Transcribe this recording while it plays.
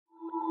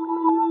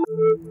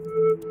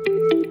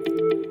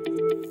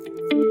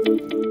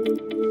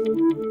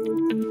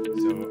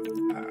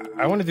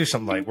I want to do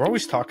something like, we're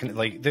always talking,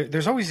 like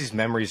there's always these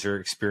memories or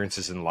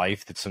experiences in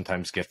life that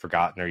sometimes get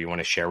forgotten or you want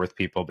to share with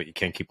people, but you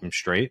can't keep them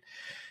straight.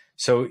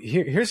 So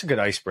here's a good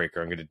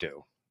icebreaker I'm going to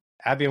do.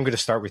 Abby, I'm going to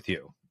start with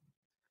you.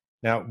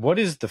 Now, what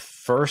is the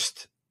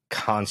first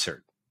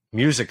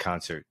music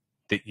concert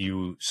that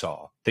you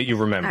saw, that you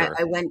remember?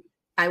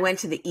 I went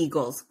to the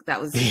Eagles.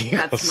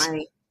 That's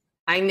my,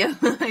 I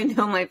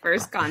know my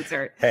first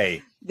concert.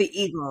 Hey, the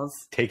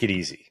Eagles. Take it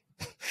easy.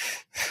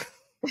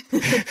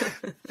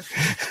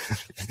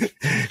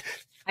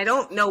 I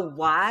don't know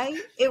why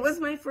it was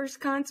my first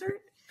concert.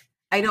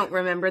 I don't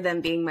remember them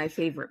being my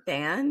favorite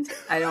band.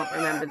 I don't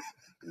remember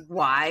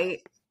why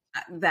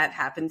that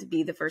happened to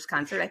be the first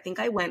concert. I think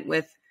I went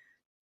with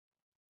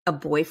a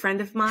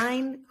boyfriend of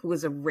mine who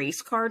was a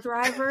race car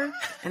driver,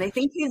 and I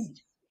think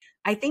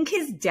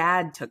his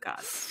dad took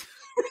us.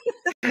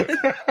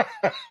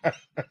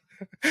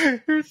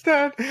 Who's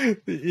that?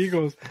 The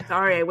Eagles.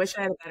 Sorry, I wish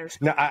I had a better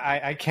story. No,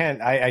 I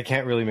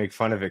can't really make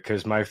fun of it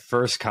because my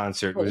first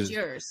concert was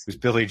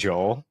Billy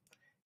Joel,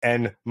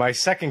 and my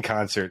second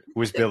concert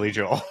was Billy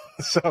Joel.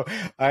 So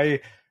I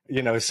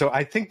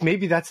think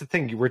maybe that's the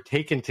thing. You were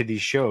taken to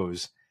these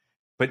shows,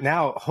 but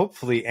now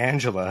hopefully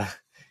Angela,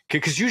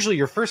 because usually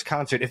your first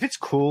concert, if it's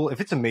cool,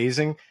 if it's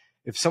amazing,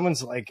 if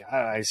someone's like,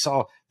 I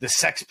saw the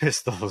Sex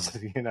Pistols,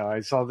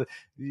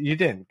 you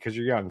didn't because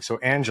you're young. So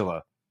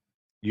Angela,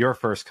 your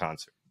first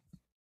concert.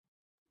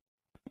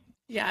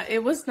 Yeah,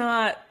 it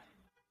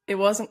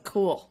wasn't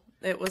cool.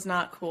 It was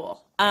not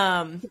cool.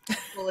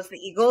 Cool as the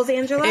Eagles,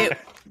 Angela?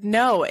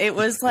 No, it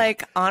was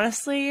like,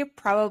 honestly,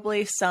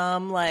 probably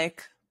some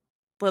like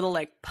little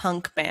like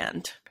punk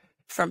band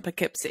from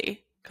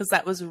Poughkeepsie, because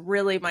that was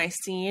really my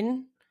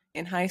scene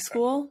in high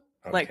school.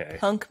 Okay. Like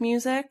punk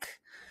music,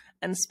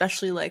 and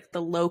especially like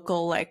the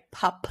local like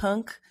pop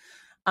punk.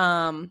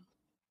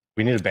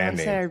 We need a band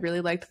name. I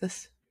really liked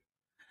this.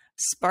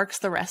 Sparks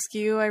the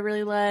Rescue, I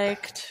really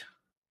liked.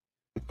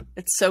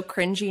 It's so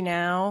cringy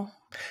now.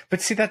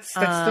 But see, that's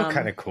still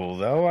kind of cool,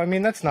 though. I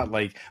mean, that's not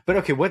like. But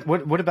okay,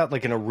 what about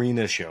like an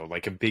arena show,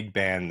 like a big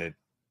band that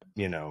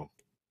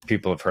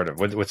people have heard of?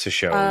 What's a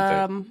show?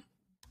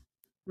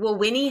 Well,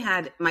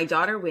 my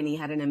daughter Winnie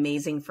had an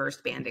amazing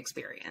first band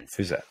experience.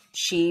 Who's that?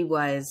 She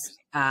was.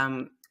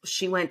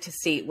 She went to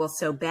see. Well,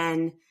 so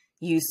Ben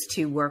used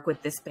to work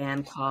with this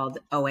band called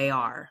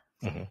OAR,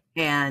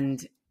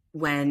 and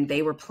when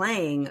they were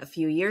playing a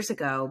few years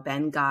ago,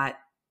 Ben got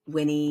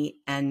Winnie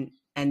and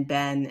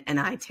Ben and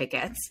I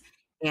tickets,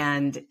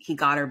 and he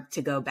got her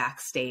to go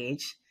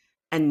backstage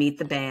and meet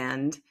the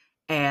band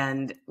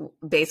and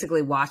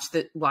basically watch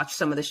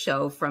some of the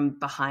show from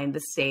behind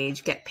the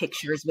stage, get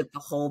pictures with the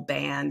whole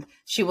band.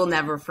 She will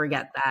never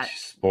forget that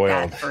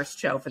first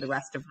show for the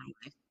rest of her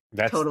life.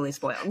 That's totally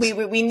spoiled.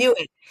 We knew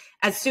it.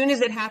 As soon as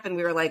it happened,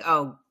 we were like,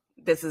 oh,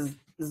 this is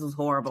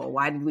horrible.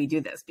 Why did we do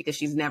this? Because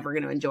she's never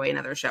going to enjoy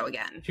another show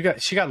again.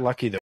 She got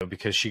lucky though,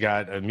 because she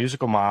got a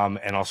musical mom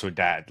and also a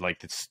dad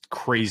that's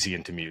crazy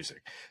into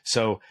music.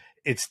 So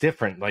it's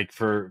different. Like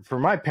for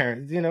my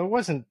parents, it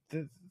wasn't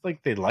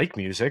like they like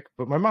music,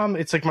 but my mom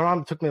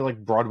took me to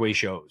like Broadway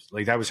shows.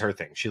 Like that was her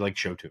thing. She liked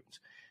show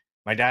tunes.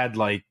 My dad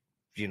like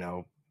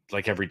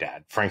every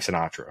dad, Frank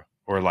Sinatra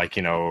or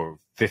 50s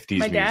music.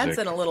 My dad's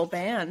in a little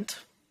band.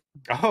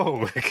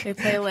 Oh, they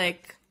play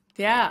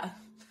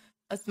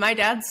my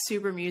dad's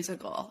super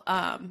musical.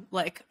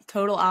 Like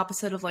total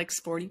opposite of like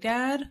sporty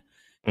dad.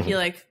 Mm-hmm. He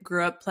like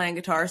grew up playing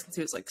guitar since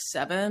he was like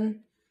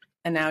 7,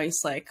 and now he's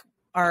like,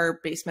 our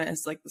basement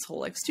is like this whole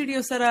like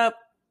studio setup.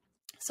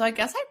 So I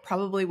guess I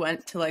probably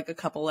went to like a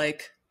couple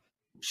like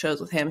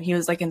shows with him. He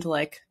was like into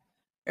like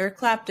Eric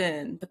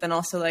Clapton, but then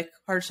also like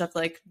hard stuff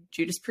like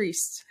Judas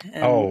Priest.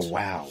 Oh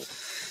wow.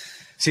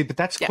 See, but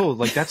that's cool.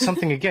 Like that's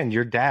something, again,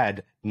 your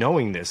dad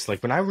knowing this.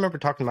 Like when I remember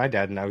talking to my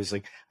dad and I was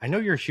like, I know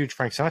you're a huge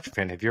Frank Sinatra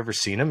fan. Have you ever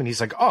seen him? And he's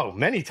like, oh,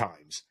 many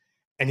times.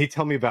 And he'd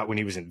tell me about when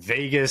he was in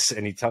Vegas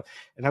and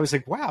I was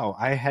like, wow,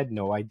 I had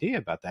no idea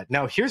about that.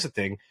 Now, here's the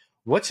thing.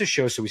 What's a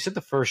show? So we said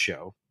the first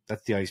show,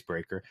 that's the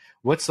icebreaker.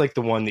 What's like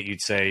the one that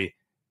you'd say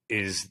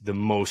is the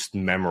most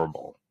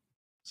memorable?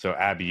 So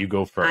Abby, you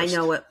go first. I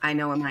know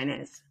what mine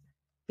is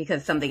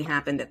because something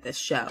happened at this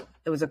show.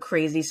 It was a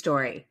crazy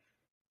story.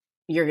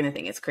 You're going to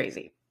think it's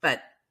crazy,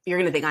 but you're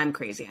going to think I'm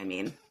crazy. I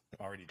mean,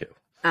 I already do.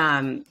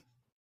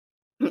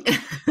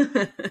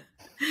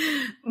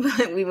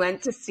 But we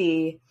went to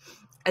see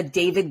a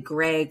David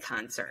Gray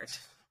concert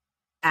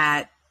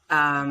at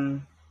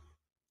the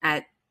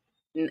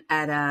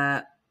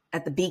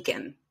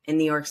Beacon in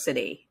New York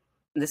City.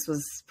 This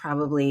was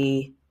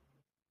probably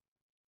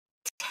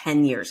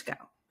 10 years ago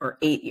or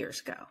 8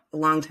 years ago, a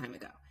long time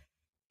ago.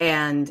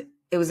 And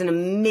it was an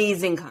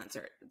amazing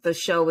concert. The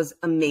show was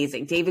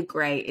amazing. David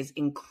Gray is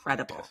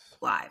incredible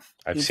live.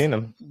 I've seen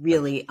him.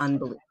 Really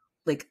unbelievable.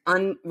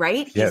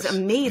 Right? Yes. He's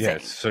amazing.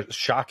 Yes. So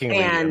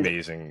shockingly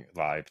amazing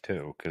live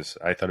too, because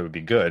I thought it would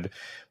be good,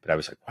 but I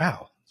was like,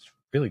 wow, it's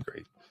really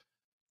great.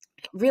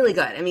 Really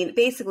good. I mean,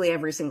 basically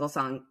every single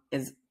song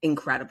is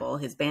incredible.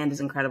 His band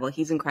is incredible.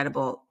 He's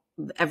incredible.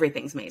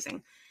 Everything's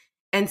amazing.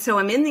 And so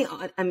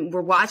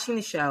we're watching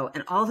the show,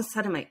 and all of a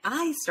sudden my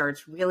eye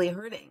starts really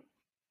hurting.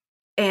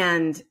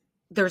 And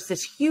there's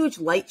this huge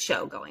light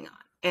show going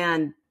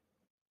on,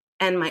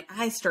 and my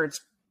eye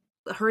starts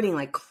hurting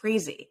like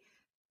crazy.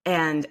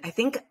 And I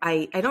think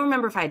I don't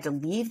remember if I had to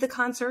leave the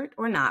concert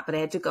or not, but I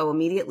had to go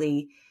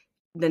immediately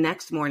the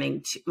next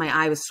morning. My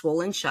eye was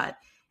swollen shut,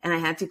 and I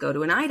had to go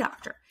to an eye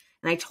doctor.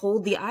 And I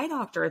told the eye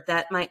doctor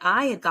that my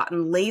eye had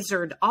gotten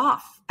lasered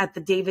off at the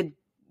David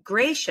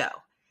Gray show,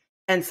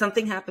 and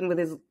something happened with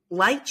his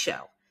light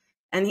show.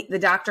 And the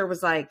doctor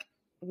was like,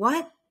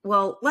 what?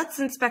 Well, let's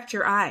inspect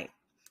your eye.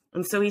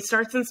 And so he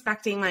starts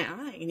inspecting my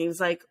eye, and he was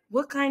like,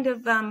 what kind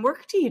of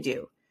work do you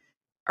do?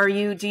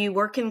 Do you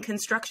work in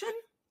construction?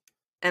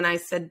 And I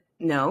said,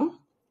 no.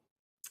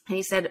 And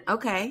he said,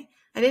 okay,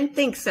 I didn't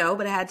think so,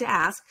 but I had to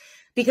ask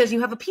because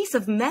you have a piece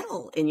of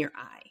metal in your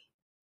eye.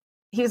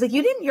 He was like,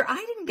 your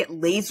eye didn't get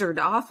lasered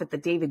off at the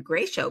David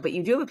Gray show, but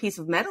you do have a piece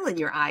of metal in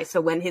your eye. So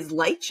when his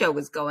light show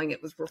was going,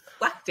 it was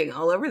reflecting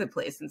all over the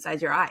place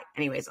inside your eye.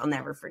 Anyways, I'll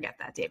never forget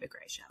that David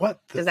Gray show.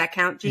 Does that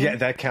count, Gene? Yeah,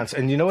 that counts.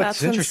 And you know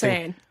what's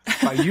interesting?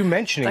 By you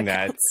mentioning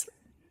that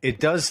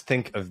it does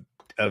think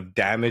of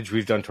damage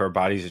we've done to our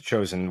bodies at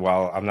shows. And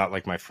while I'm not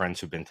like my friends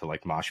who've been to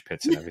like mosh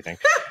pits and everything.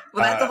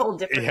 Well, that's a whole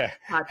different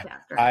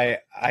podcast. Right?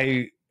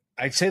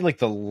 I'd say like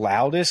the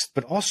loudest,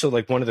 but also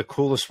like one of the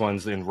coolest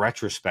ones in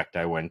retrospect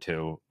I went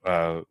to,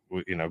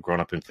 growing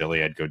up in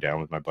Philly, I'd go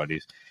down with my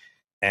buddies,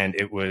 and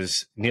it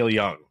was Neil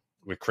Young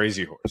with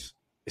Crazy Horse.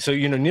 So,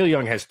 Neil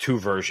Young has two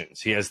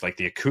versions. He has like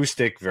the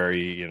acoustic,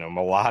 very,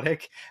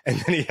 melodic, and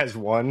then he has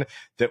one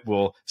that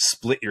will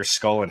split your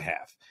skull in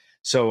half.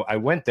 So I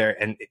went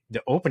there, and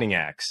the opening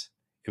acts,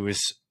 it was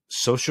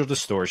Social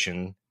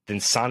Distortion, then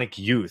Sonic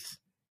Youth,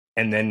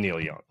 and then Neil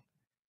Young.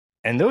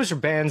 And those are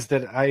bands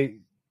that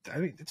I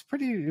mean,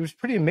 it was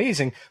pretty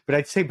amazing. But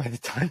I'd say by the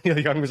time Neil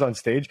Young was on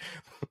stage,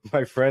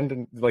 my friend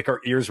and like our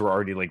ears were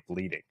already like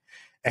bleeding,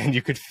 and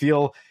you could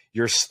feel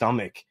your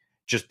stomach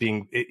just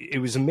being,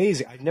 it was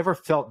amazing. I've never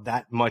felt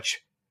that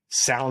much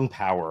sound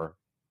power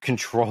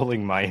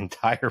controlling my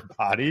entire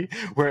body,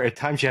 where at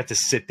times you have to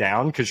sit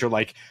down because you're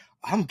like,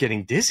 I'm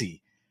getting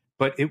dizzy.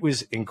 But it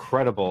was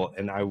incredible,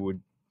 and I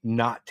would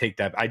not take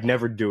that. I'd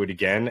never do it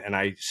again. And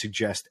I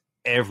suggest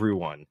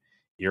everyone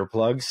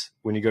earplugs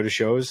when you go to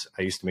shows.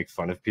 I used to make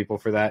fun of people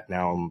for that.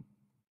 Now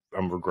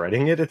I'm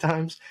regretting it at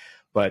times,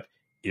 but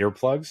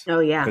earplugs. Oh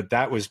yeah. But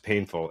that was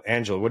painful.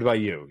 Angela, what about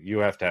you? You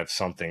have to have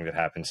something that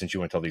happened since you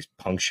went to all these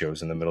punk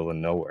shows in the middle of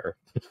nowhere.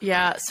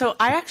 Yeah. So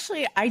I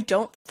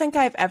don't think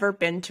I've ever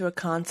been to a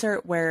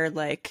concert where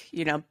like,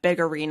 big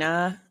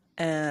arena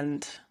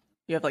and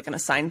you have like an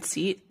assigned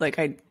seat. Like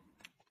I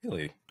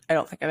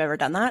don't think I've ever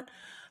done that.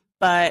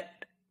 But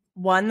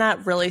one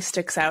that really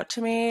sticks out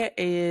to me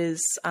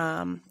is,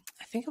 I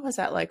think it was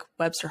at like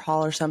Webster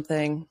Hall or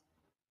something.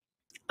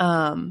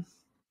 But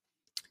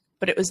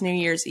it was New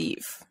Year's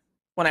Eve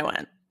when I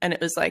went, and it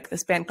was like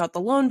this band called The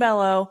Lone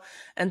Bellow.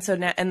 And so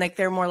now, and like,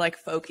 they're more like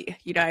folky,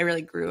 I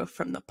really grew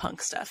from the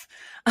punk stuff.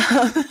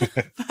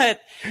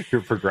 But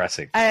you're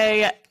progressing.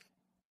 But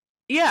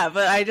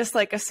I just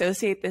like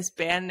associate this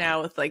band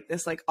now with like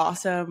this like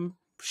awesome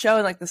show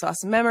and like this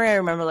awesome memory. I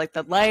remember like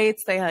the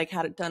lights, they like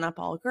had it done up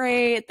all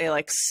great. They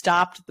like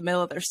stopped at the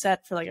middle of their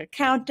set for like a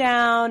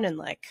countdown, and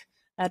like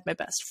I had my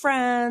best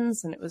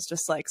friends, and it was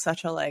just like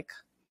such a like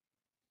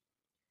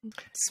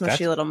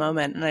smushy little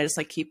moment. And I just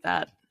like keep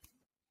that.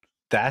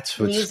 That's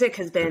what music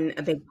has been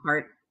a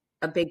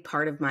big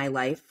part of my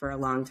life for a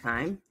long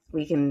time.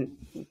 We can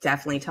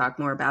definitely talk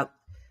more about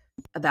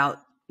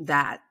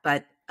that,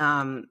 but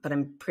I'm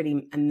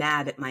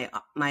mad at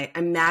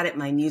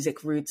my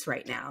music roots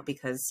right now,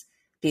 because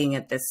being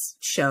at this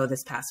show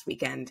this past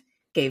weekend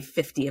gave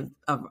 50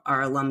 of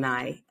our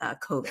alumni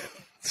COVID.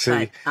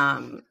 See.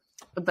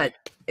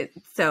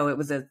 So it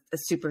was a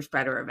super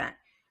spreader event.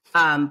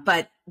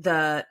 But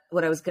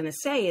what I was going to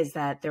say is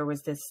that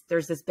there's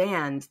this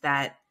band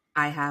that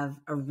I have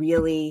a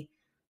really,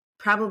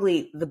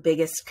 probably the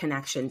biggest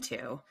connection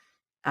to,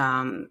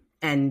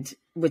 and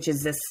which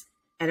is this,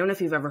 I don't know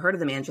if you've ever heard of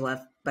them,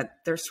 Angela, but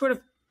they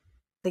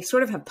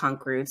sort of have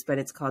punk roots, but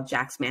it's called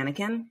Jack's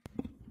Mannequin.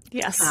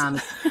 Yes.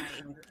 Andrew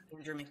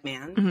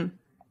McMahon. Mm-hmm.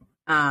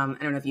 I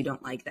don't know if you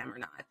don't like them or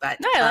not, but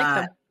no, I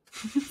like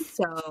them.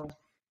 So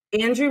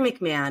Andrew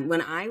McMahon,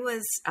 when I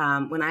was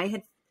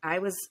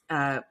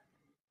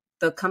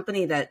the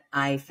company that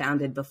I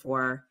founded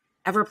before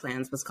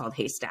Everplans was called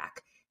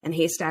Haystack, and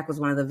Haystack was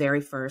one of the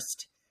very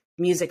first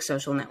music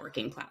social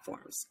networking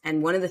platforms.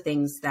 And one of the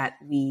things that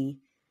we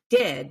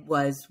did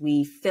was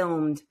we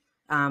filmed.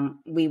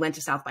 We went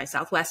to South by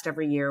Southwest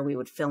every year. We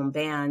would film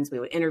bands, we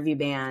would interview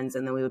bands,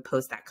 and then we would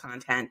post that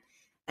content.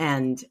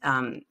 And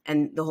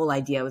the whole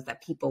idea was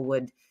that people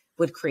would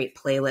create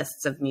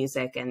playlists of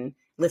music and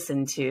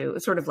listen to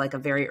sort of like a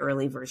very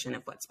early version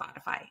of what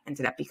Spotify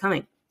ended up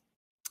becoming.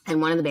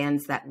 And one of the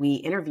bands that we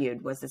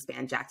interviewed was this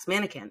band, Jack's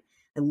Mannequin.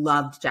 I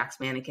loved Jack's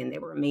Mannequin. They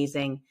were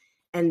amazing.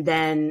 And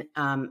then,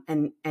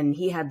 and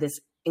he had this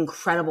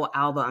incredible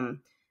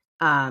album.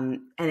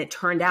 And it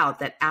turned out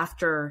that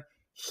after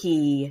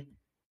he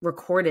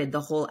recorded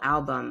the whole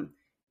album,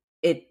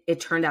 it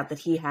turned out that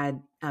he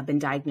had been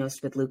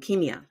diagnosed with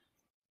leukemia.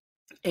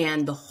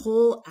 And the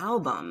whole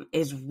album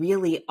is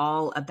really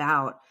all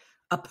about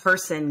a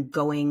person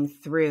going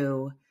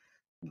through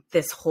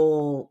this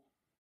whole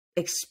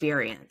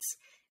experience.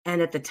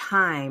 And at the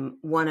time,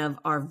 one of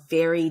our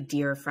very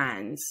dear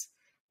friends,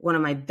 one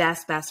of my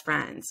best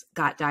friends,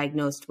 got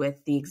diagnosed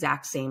with the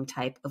exact same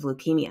type of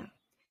leukemia.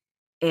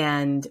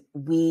 And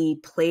we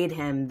played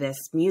him this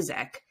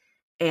music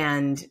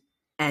and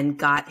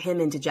got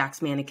him into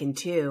Jack's Mannequin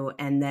 2,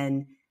 and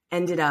then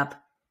ended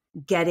up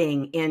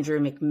getting Andrew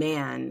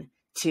McMahon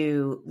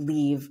to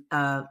leave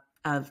a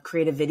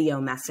creative video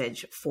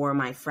message for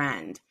my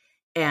friend.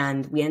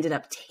 And we ended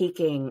up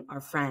taking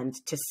our friend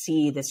to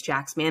see this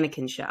Jack's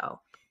Mannequin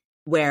show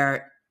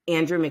where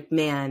Andrew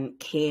McMahon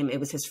came. It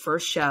was his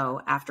first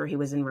show after he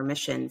was in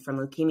remission from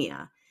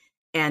leukemia.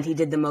 And he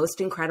did the most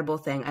incredible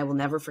thing. I will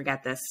never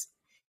forget this.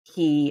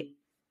 He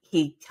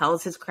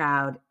tells his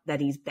crowd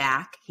that he's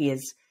back.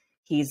 He's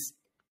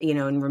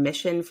in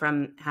remission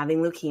from having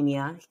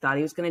leukemia. He thought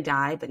he was going to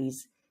die, but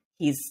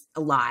he's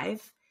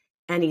alive.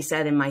 And he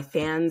said, and my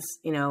fans,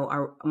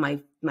 are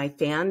my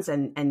fans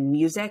and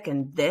music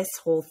and this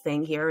whole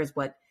thing here is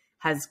what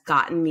has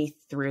gotten me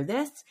through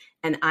this.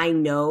 And I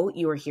know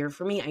you are here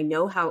for me. I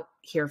know how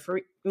here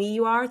for me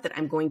you are, that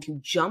I'm going to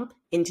jump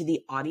into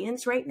the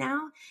audience right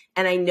now.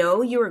 And I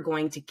know you are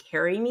going to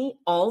carry me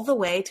all the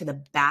way to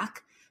the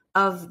back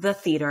of the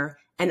theater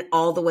and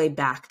all the way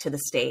back to the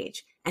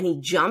stage. And he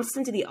jumps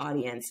into the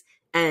audience,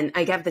 and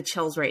I get the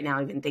chills right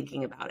now even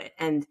thinking about it.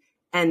 And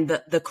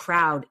the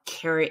crowd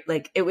carried,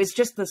 like, it was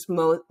just the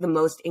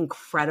most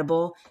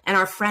incredible. And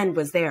our friend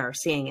was there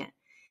seeing it.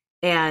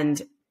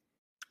 And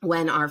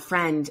when our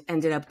friend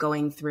ended up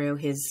going through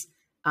his,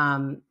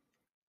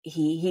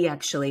 he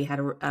actually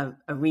had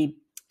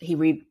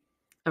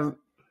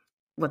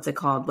what's it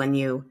called when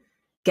you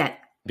get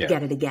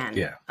it again?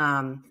 Yeah.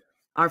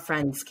 Our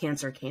friend's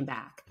cancer came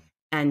back,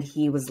 and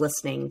he was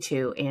listening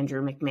to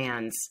Andrew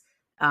McMahon's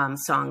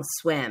song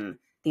 "Swim"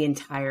 the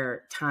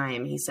entire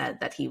time. He said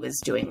that he was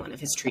doing one of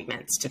his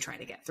treatments to try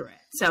to get through it.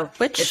 So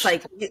it's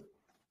like,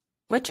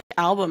 which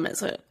album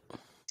is it?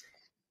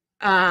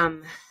 Do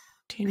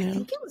you know? I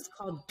think it was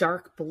called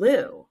Dark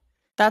Blue.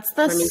 That's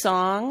the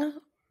song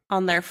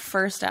on their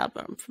first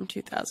album from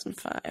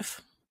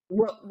 2005.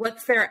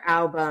 What's their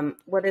album?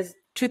 What is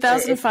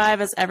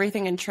 2005 is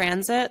Everything in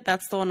Transit.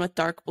 That's the one with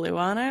Dark Blue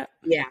on it.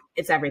 Yeah,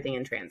 it's Everything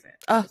in Transit.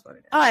 Oh,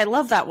 I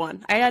love that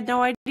one. I had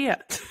no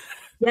idea.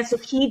 Yeah, so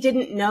he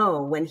didn't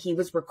know when he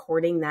was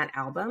recording that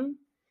album,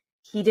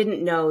 he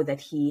didn't know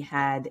that he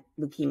had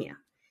leukemia.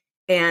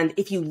 And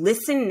if you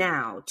listen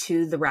now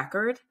to the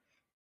record,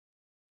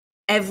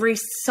 every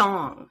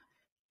song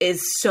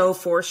is so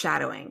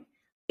foreshadowing.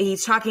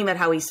 He's talking about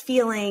how he's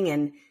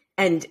feeling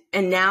and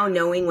now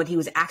knowing what he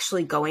was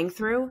actually going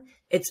through.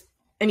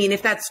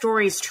 If that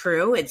story is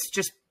true, it's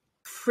just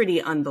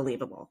pretty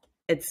unbelievable.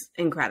 It's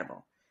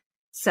incredible.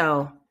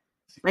 So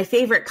my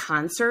favorite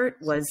concert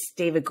was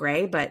David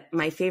Gray, but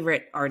my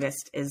favorite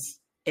artist is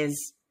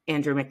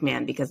Andrew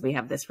McMahon, because we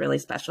have this really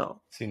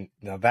special. See,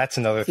 now that's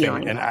another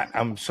thing. And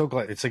I'm so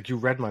glad. It's like you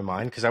read my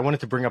mind, because I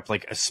wanted to bring up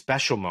like a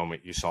special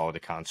moment you saw at a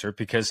concert,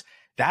 because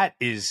that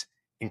is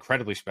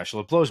incredibly special.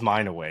 It blows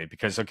mine away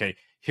because, okay,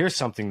 here's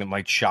something that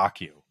might shock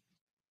you.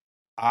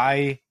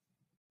 I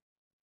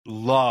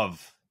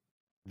love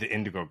the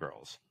Indigo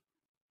Girls.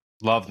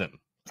 Love them.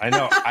 I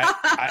know.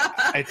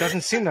 It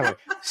doesn't seem that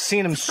way.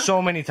 Seen them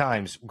so many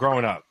times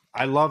growing up.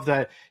 I love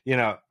that,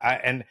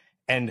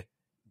 and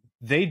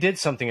they did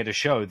something at a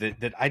show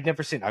that I'd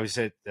never seen. I was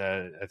at,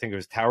 I think it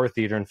was Tower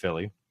Theater in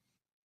Philly,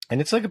 and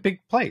it's like a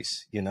big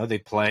place. They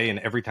play, and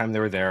every time they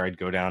were there, I'd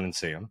go down and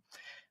see them.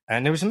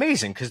 And it was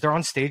amazing because they're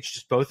on stage,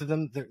 just both of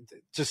them. They're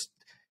just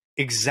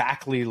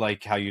exactly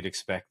like how you'd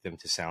expect them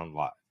to sound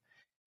live.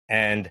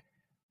 And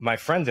my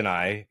friend and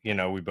I,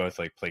 we both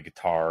like play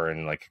guitar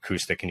and like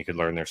acoustic, and you could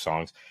learn their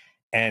songs.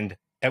 And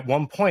at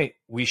one point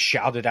we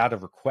shouted out a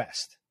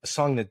request, a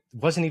song that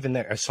wasn't even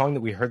there, a song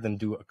that we heard them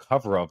do a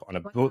cover of on a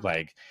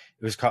bootleg.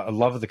 It was called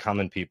 "Love of the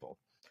Common People."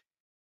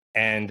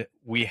 And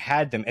we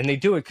had them, and they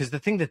do it because the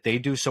thing that they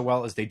do so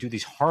well is they do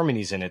these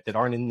harmonies in it that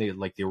aren't in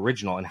the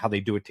original, and how they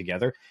do it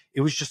together.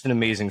 It was just an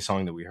amazing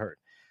song that we heard.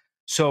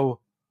 So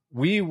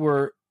we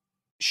were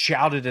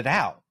shouted it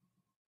out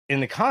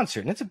in the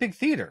concert, and it's a big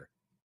theater.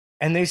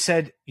 And they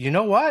said, you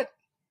know what?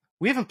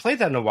 We haven't played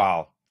that in a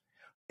while.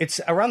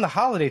 It's around the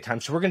holiday time,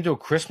 so we're going to do a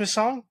Christmas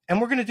song,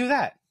 and we're going to do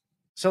that.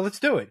 So let's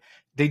do it.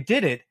 They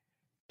did it,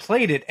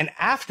 played it, and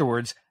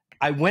afterwards,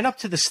 I went up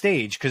to the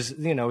stage because,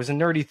 it was a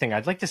nerdy thing.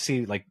 I'd like to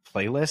see like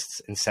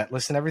playlists and set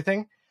lists and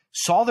everything.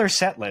 Saw their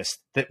set list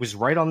that was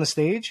right on the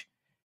stage.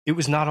 It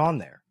was not on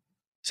there.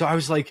 So I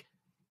was like,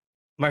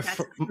 my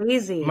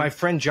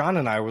friend John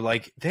and I were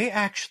like, the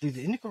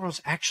Indigo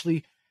Girls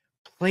actually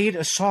played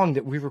a song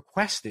that we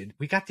requested.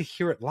 We got to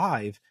hear it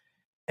live,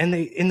 and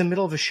they in the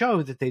middle of a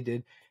show that they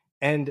did.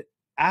 And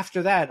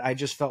after that, I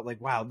just felt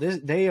like, wow,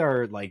 they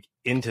are like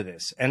into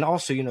this. And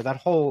also, that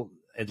whole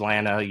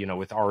Atlanta,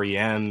 with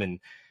REM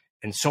and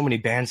and so many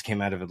bands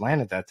came out of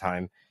Atlanta at that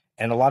time.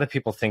 And a lot of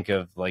people think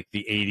of like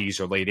the 80s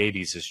or late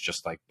 80s as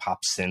just like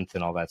pop synth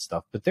and all that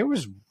stuff. But there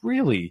was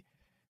really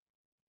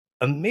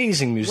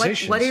amazing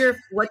musicians. What's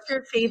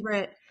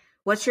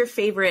your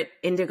favorite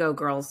Indigo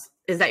Girls?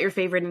 Is that your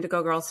favorite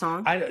Indigo Girls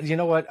song? You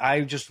know what?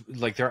 I just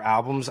like their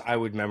albums. I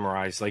would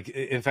memorize. Like,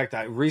 in fact,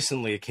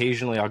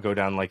 occasionally I'll go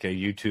down like a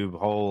YouTube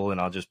hole and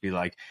I'll just be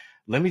like,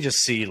 let me just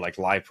see like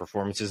live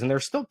performances, and they're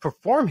still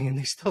performing and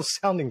they still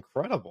sound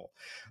incredible.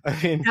 I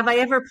mean, have I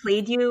ever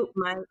played you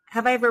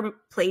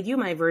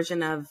my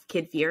version of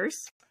Kid Fears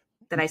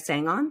that I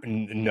sang on?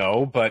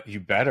 No, but you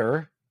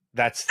better.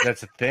 That's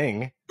a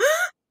thing.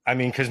 I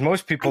mean, because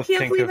most people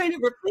think of, I never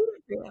played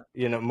it for you.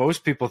 You know,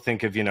 most people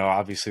think of,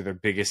 obviously their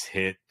biggest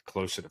hit,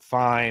 Closer to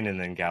Fine, and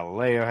then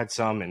Galileo had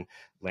some, and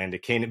Land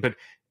of Canaan. But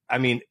I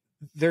mean,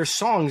 their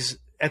songs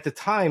at the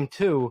time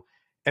too,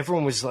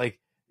 everyone was like,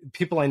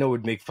 people I know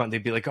would make fun.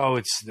 They'd be like, oh,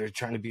 they're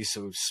trying to be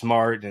so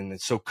smart and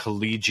it's so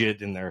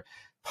collegiate in their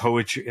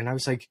poetry. And I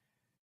was like,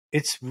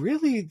 it's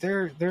really,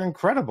 they're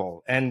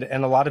incredible. And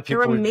a lot of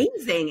people are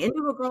amazing.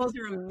 Indigo Girls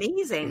are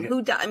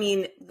amazing.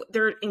 Yeah.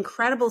 They're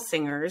incredible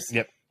singers.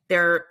 Yep.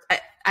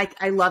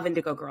 I love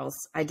Indigo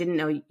Girls. I didn't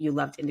know you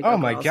loved Indigo Girls.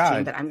 Oh my God.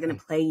 Team, but I'm going to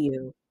play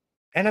you.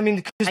 And I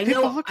mean, I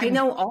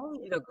know all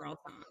Indigo Girl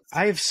songs.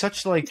 I have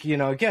such like,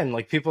 again,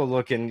 like people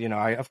looking,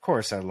 of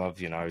course I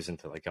love, I was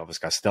into like Elvis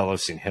Costello,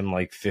 seen him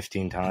like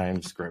 15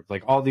 times,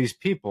 like all these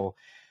people.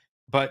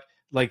 But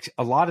like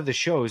a lot of the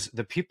shows,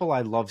 the people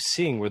I love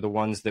seeing were the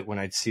ones that when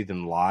I'd see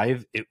them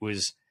live, it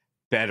was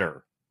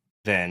better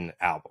than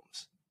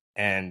albums.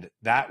 And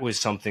that was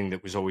something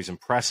that was always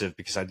impressive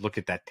because I'd look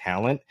at that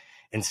talent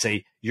and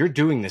say, you're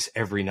doing this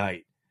every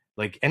night.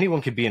 Like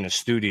anyone could be in a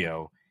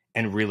studio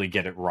and really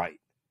get it right.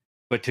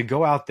 But to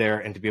go out there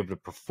and to be able to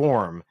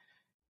perform,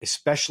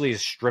 especially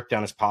as stripped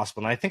down as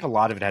possible. And I think a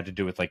lot of it had to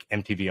do with like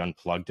MTV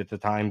Unplugged at the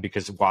time,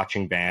 because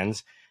watching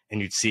bands and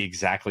you'd see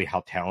exactly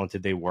how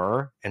talented they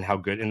were and how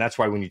good. And that's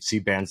why when you'd see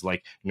bands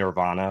like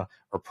Nirvana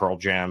or Pearl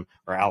Jam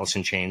or Alice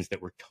in Chains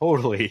that were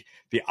totally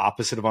the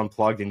opposite of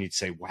Unplugged, and you'd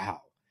say,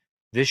 wow,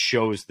 this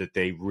shows that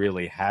they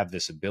really have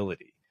this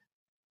ability.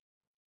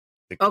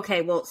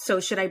 Okay, well, so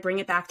should I bring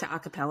it back to a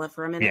cappella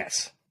for a minute?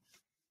 Yes.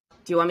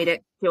 Do you want me to,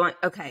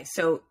 okay,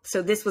 so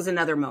this was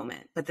another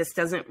moment, but this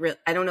doesn't really,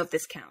 I don't know if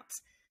this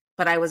counts,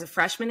 but I was a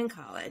freshman in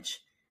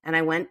college and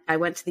I went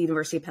to the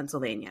University of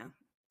Pennsylvania,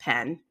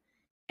 Penn,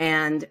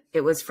 and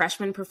it was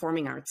freshman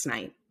performing arts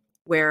night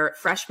where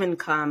freshmen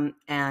come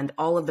and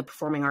all of the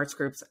performing arts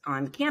groups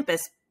on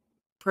campus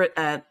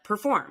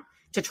perform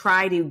to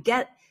try to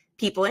get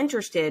people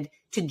interested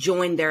to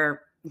join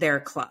their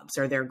clubs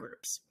or their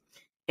groups.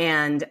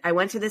 And I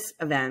went to this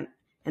event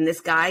and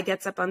this guy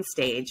gets up on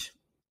stage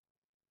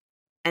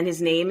and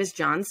his name is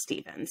John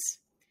Stevens,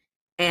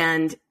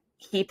 and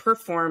he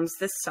performs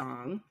this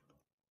song,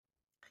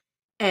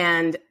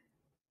 and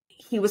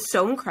he was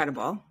so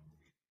incredible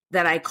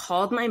that I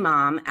called my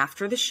mom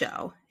after the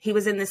show. He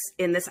was in this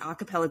a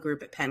cappella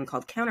group at Penn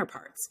called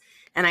Counterparts,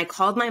 and I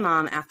called my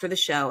mom after the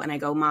show, and I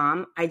go,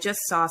 Mom, I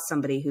just saw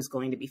somebody who's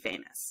going to be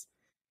famous.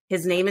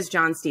 His name is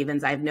John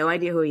Stevens. I have no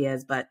idea who he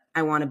is, but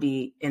I want to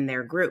be in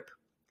their group.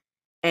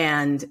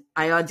 And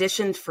I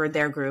auditioned for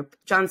their group.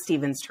 John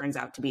Stevens turns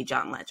out to be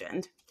John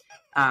Legend,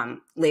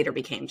 later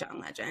became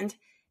John Legend.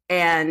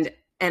 And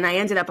I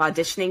ended up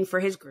auditioning for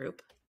his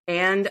group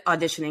and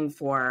auditioning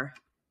for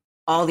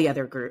all the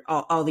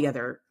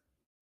other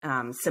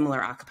similar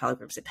a cappella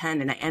groups at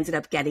Penn. And I ended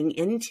up getting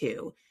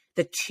into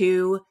the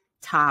two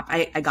top,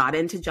 I got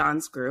into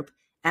John's group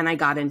and I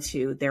got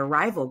into their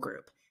rival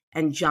group.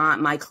 And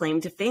John, my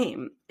claim to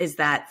fame is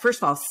that, first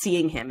of all,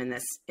 seeing him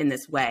in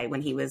this way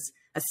when he was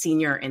a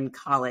senior in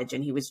college,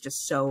 and he was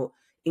just so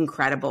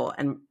incredible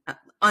and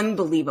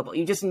unbelievable.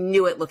 You just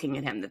knew it looking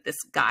at him that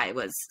this guy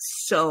was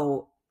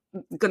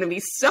going to be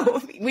so,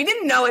 we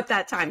didn't know at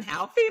that time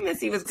how famous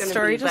he was going to be.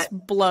 Story just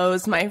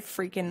blows my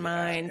freaking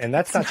mind. And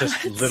that's not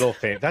just little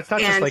fame. That's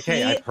not just like,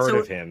 hey, I've heard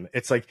of him.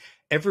 It's like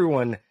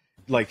everyone,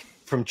 like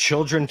from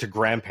children to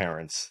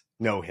grandparents,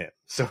 know him.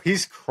 So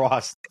he's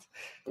crossed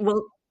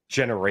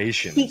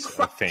generations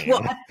of fame.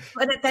 Well,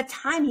 but at that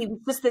time, he was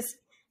just this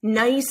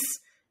nice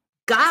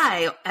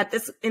guy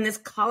in this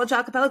college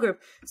a cappella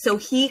group. So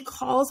he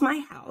calls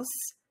my house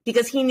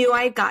because he knew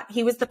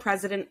he was the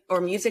president or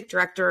music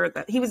director,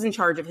 that he was in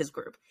charge of his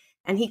group.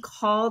 And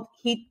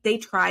they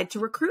tried to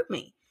recruit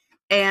me,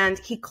 and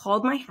he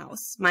called my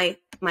house. I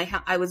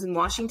was in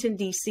Washington,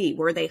 DC,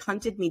 where they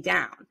hunted me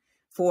down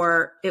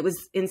it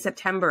was in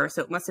September.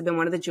 So it must've been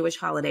one of the Jewish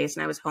holidays.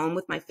 And I was home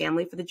with my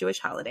family for the Jewish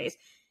holidays,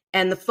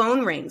 and the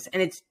phone rings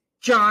and it's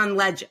John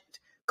Legend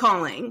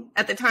calling.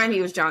 At the time, he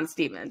was John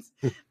Stevens,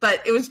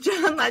 but it was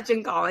John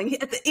Legend calling.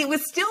 It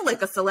was still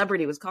like a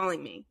celebrity was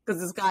calling me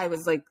because this guy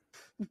was like,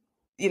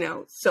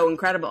 so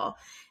incredible.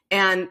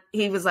 And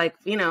he was like,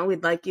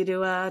 we'd like you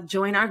to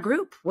join our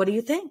group. What do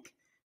you think?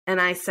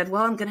 And I said,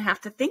 well, I'm going to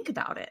have to think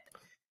about it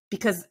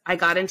because I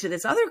got into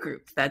this other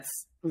group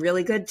that's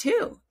really good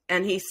too.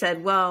 And he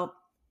said, well,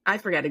 I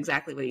forget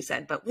exactly what he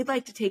said, but we'd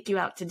like to take you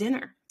out to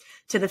dinner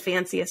to the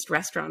fanciest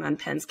restaurant on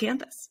Penn's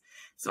campus.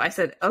 So I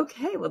said,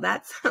 okay, well,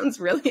 that sounds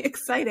really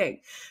exciting.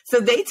 So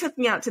they took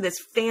me out to this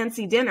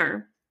fancy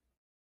dinner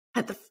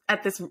at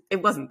this,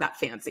 it wasn't that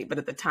fancy, but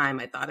at the time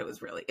I thought it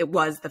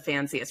was the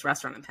fanciest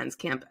restaurant on Penn's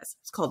campus.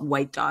 It's called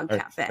White Dog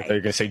Cafe. I thought you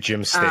were going to say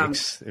Jim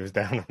Steaks. It was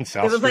down on South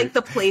Street. It was like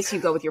the place you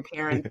go with your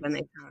parents when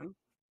they come.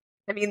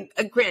 I mean,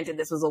 granted,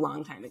 this was a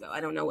long time ago. I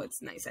don't know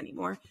what's nice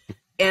anymore.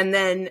 And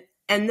then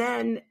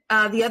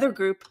the other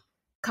group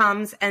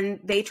comes and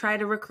they try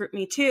to recruit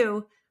me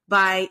too.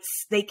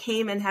 They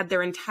came and had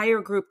their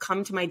entire group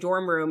come to my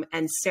dorm room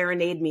and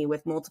serenade me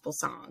with multiple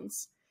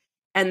songs.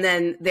 And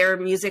then their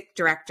music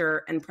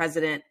director and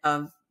president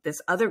of this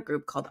other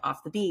group called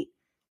Off the Beat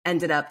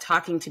ended up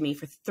talking to me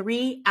for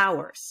 3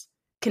 hours,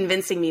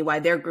 convincing me why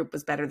their group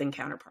was better than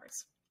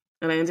Counterparts.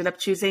 And I ended up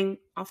choosing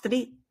Off the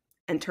Beat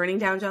and turning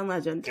down John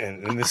Legend.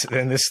 And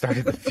this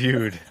started the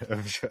feud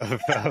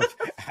of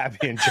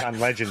Abby and John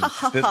Legend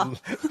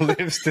that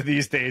lives to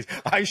these days.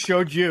 I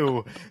showed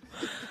you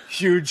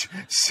huge,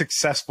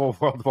 successful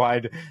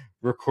worldwide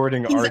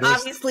recording artist. He's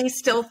obviously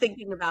still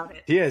thinking about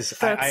it. He is.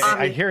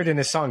 I hear it in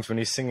his songs when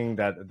he's singing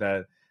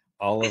that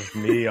all of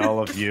me, all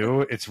of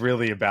you. It's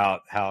really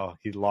about how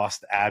he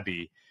lost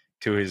Abby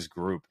to his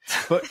group.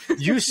 But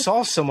you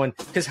saw someone,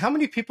 because how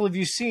many people have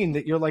you seen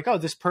that you're like, oh,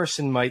 this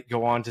person might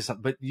go on to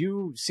something, but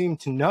you seem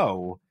to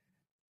know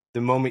the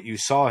moment you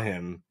saw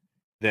him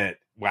that,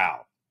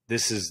 wow,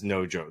 this is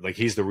no joke. Like,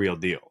 he's the real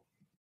deal.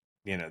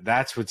 You know,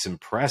 that's what's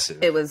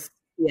impressive. It was,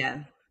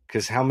 yeah.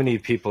 Because how many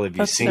people have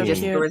you seen? So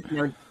there was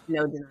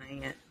no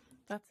denying it.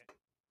 That's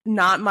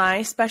not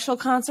my special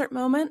concert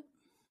moment,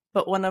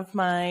 but one of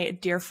my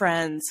dear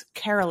friends,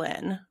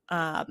 Carolyn,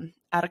 at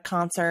a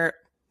concert.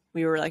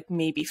 We were like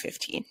maybe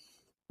 15,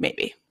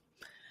 maybe.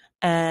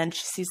 And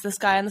she sees this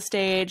guy on the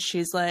stage.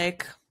 She's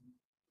like,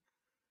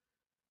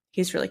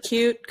 he's really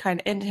cute, kind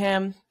of into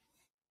him.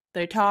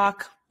 They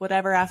talk,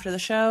 whatever, after the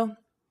show.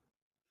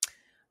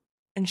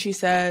 And she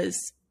says,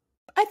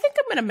 I think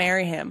I'm going to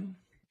marry him.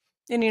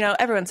 And, you know,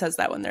 everyone says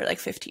that when they're like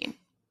 15.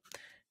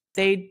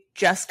 They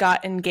just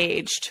got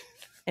engaged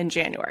in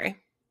January.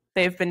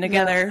 They've been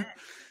together,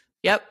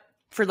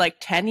 for like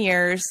 10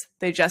 years.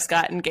 They just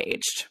got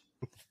engaged.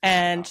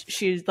 And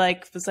she was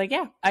like,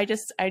 yeah, I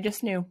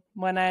just knew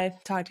when I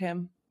talked to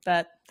him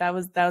that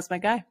was my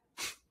guy.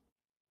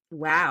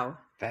 Wow.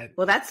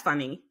 Well, that's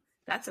funny.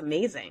 That's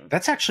amazing.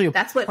 That's actually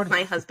that's what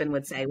my husband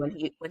would say when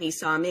he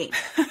saw me.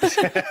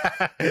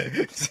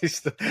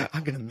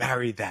 I'm gonna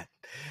marry that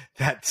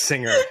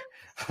singer.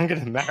 I'm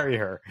gonna marry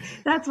her.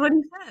 That's what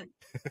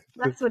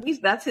he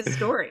said. That's his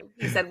story.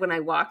 He said when I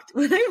walked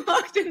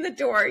in the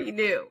door, he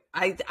knew.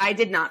 I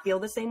did not feel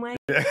the same way.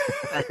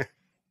 But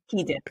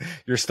he did.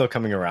 You're still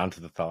coming around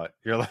to the thought.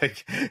 You're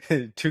like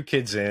 2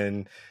 kids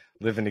in,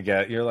 living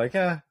together. You're like,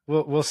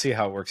 we'll see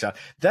how it works out.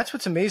 That's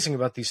what's amazing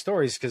about these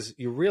stories, because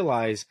you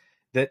realize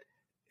that,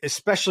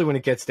 especially when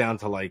it gets down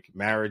to like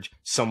marriage,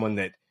 someone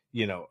that,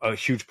 you know, a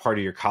huge part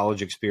of your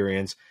college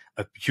experience,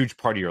 a huge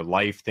part of your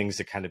life, things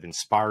that kind of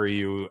inspire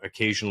you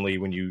occasionally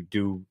when you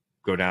do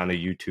go down a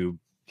YouTube,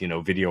 you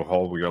know, video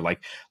hole where you're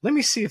like, let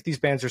me see if these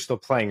bands are still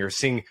playing, or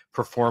seeing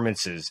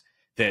performances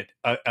that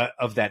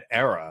of that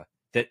era.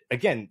 That,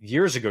 again,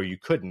 years ago you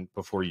couldn't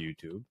before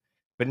YouTube,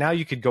 but now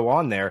you could go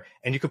on there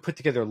and you could put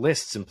together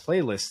lists and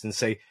playlists and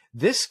say,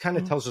 this kind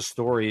of tells a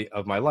story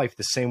of my life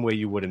the same way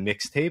you would a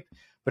mixtape,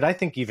 but I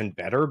think even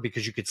better,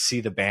 because you could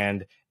see the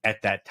band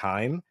at that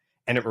time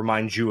and it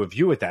reminds you of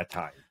you at that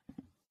time.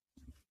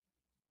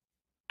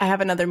 I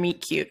have another meet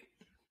cute.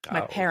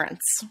 My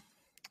parents.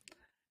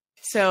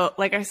 So,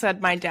 like I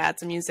said, my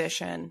dad's a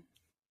musician,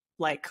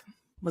 like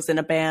was in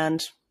a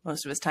band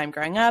most of his time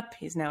growing up.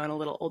 He's now in a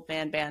little old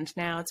band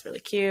now. It's really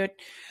cute.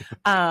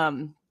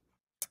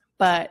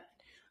 But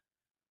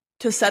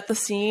to set the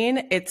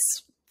scene,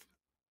 it's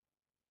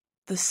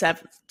the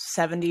 70s,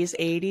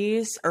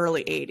 80s,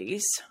 early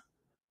 80s.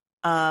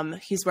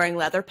 He's wearing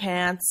leather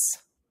pants,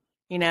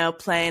 you know,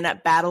 playing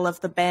at Battle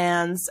of the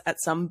Bands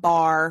at some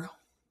bar.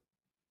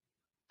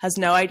 Has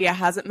no idea,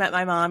 hasn't met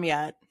my mom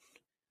yet.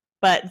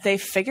 But they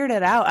figured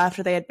it out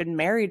after they had been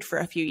married for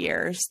a few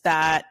years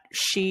that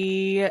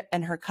she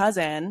and her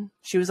cousin,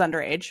 she was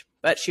underage,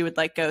 but she would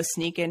like go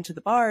sneak into the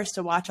bars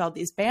to watch all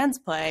these bands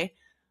play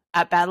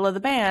at Battle of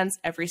the Bands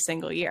every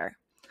single year.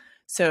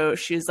 So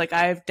she was like,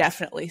 I've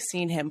definitely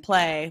seen him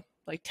play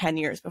like 10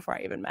 years before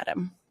I even met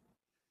him.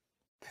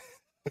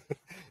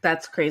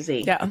 That's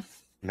crazy. Yeah.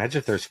 Imagine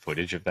if there's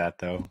footage of that,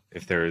 though.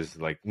 If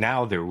there's like,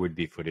 now there would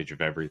be footage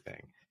of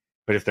everything.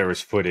 But if there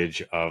was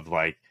footage of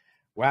like,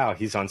 wow,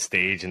 he's on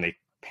stage and they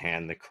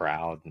pan the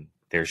crowd and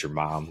there's your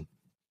mom,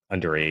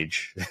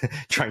 underage,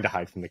 trying to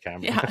hide from the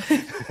camera,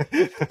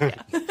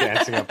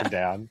 dancing up and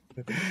down.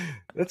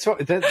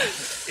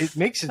 It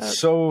makes it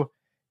so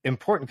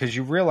important, because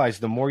you realize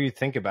the more you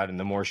think about it and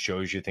the more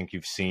shows you think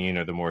you've seen,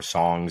 or the more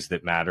songs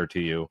that matter to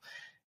you,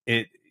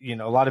 you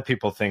know, a lot of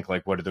people think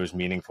like, what are those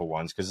meaningful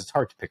ones? Because it's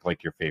hard to pick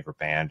like your favorite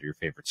band or your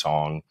favorite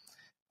song.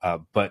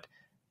 But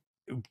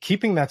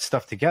keeping that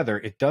stuff together,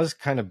 it does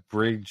kind of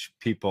bridge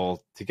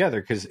people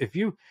together. Because if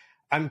you,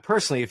 I'm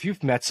personally, if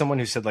you've met someone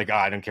who said like, oh,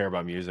 I don't care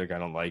about music, I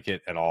don't like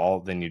it at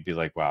all, then you'd be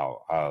like,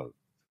 wow,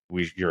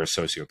 you're a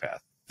sociopath.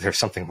 There's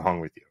something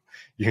wrong with you.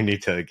 You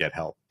need to get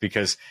help,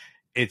 because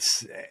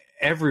it's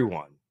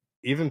everyone,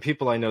 even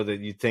people I know that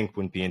you'd think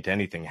wouldn't be into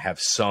anything, have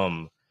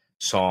some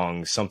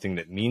song, something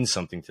that means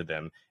something to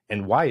them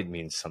and why it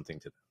means something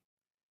to them.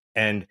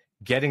 And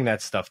getting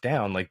that stuff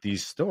down, like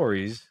these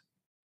stories,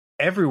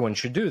 everyone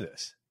should do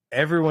this.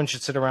 Everyone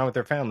should sit around with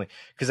their family,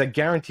 because I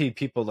guarantee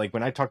people, like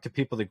when I talk to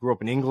people that grew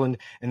up in England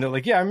and they're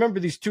like, yeah, I remember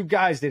these two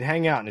guys, they'd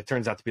hang out, and it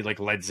turns out to be like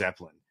Led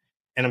Zeppelin.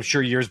 And I'm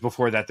sure years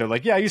before that, they're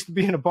like, yeah, I used to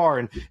be in a bar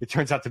and it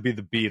turns out to be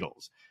the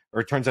Beatles.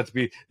 Or it turns out to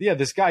be, yeah,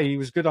 this guy, he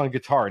was good on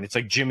guitar, and it's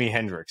like Jimi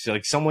Hendrix,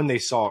 like someone they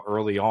saw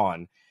early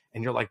on.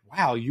 And you're like,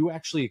 wow, you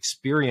actually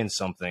experienced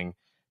something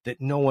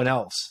that no one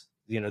else,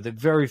 that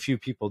very few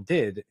people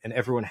did. And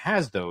everyone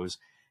has those.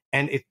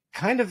 And it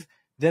kind of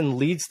then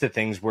leads to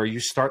things where you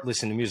start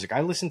listening to music.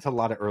 I listened to a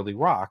lot of early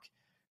rock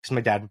because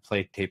my dad would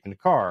play tape in the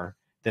car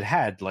that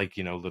had like,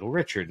 Little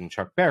Richard and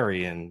Chuck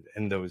Berry and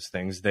those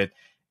things that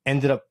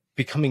ended up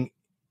becoming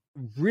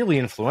really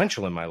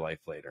influential in my life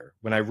later,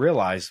 when I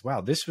realized,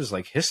 wow, this was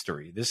like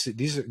history.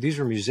 These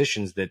are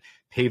musicians that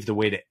paved the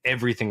way to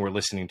everything we're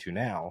listening to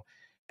now.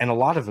 And a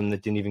lot of them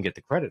that didn't even get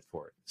the credit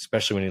for it,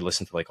 especially when you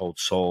listen to like old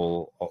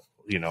soul,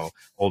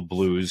 old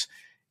blues.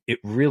 It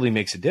really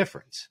makes a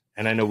difference.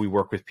 And I know we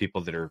work with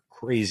people that are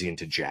crazy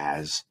into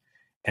jazz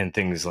and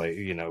things like,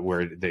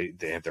 where they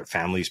have their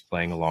families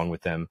playing along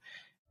with them.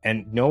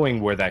 And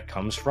knowing where that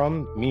comes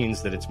from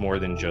means that it's more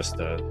than just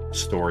a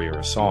story or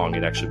a song.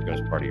 It actually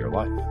becomes part of your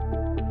life.